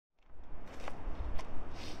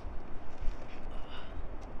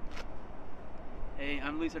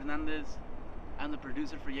I'm Luis Hernandez. I'm the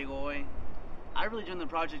producer for Llego Hoy. I really joined the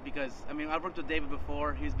project because, I mean, I've worked with David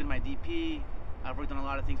before. He's been my DP. I've worked on a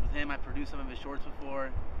lot of things with him. I produced some of his shorts before.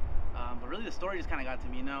 But really the story just kind of got to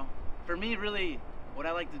me, you know? For me, really, what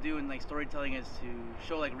I like to do in like storytelling is to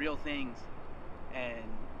show like real things and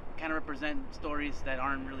kind of represent stories that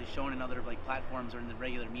aren't really shown in other like platforms or in the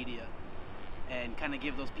regular media, and kind of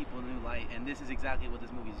give those people a new light. And this is exactly what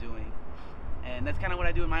this movie's doing. And that's kind of what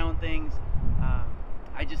I do in my own things.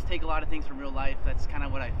 I just take a lot of things from real life. That's kind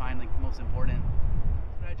of what I find like most important.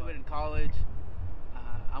 I graduated college.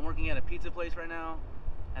 I'm working at a pizza place right now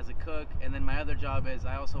as a cook, and then my other job is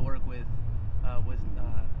I also work with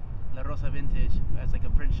La Rosa Vintage as like a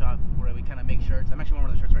print shop where we kind of make shirts. I'm actually wearing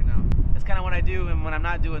one of the shirts right now. That's kind of what I do, and when I'm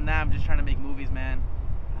not doing that, I'm just trying to make movies, man.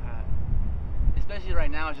 Especially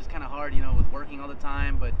right now, it's just kind of hard, you know, with working all the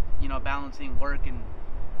time, but you know, balancing work and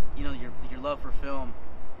you know your love for film.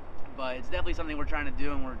 But it's definitely something we're trying to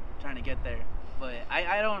do, and we're trying to get there. But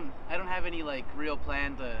I don't have any like real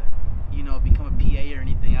plan to, you know, become a PA or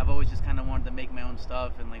anything. I've always just kind of wanted to make my own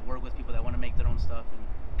stuff and like work with people that want to make their own stuff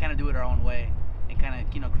and kind of do it our own way and kind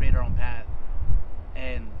of, you know, create our own path.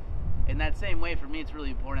 And in that same way, for me, it's really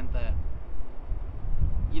important that,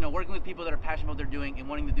 you know, working with people that are passionate about what they're doing and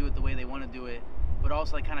wanting to do it the way they want to do it, but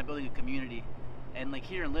also like kind of building a community. And like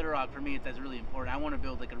here in Little Rock, for me, that's really important. I want to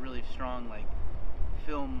build like a really strong like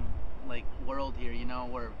film like world here, you know,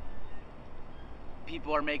 where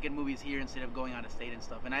people are making movies here instead of going out of state and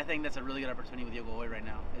stuff. And I think that's a really good opportunity with Llego Hoy right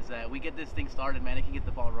now, is that we get this thing started, man. It can get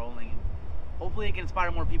the ball rolling, and hopefully it can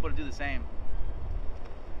inspire more people to do the same.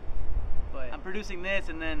 But I'm producing this,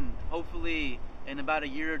 and then hopefully in about a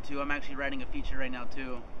year or two, I'm actually writing a feature right now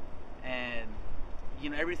too. And you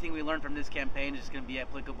know, everything we learned from this campaign is just going to be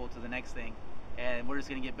applicable to the next thing, and we're just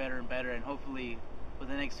going to get better and better. And hopefully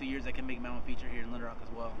within the next 2 years, I can make my own feature here in Little Rock as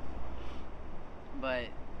well. But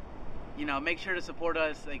you know, make sure to support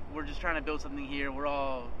us. Like, we're just trying to build something here. We're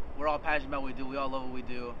all passionate about what we do. We all love what we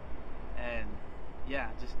do, and yeah,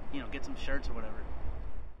 just, you know, get some shirts or whatever.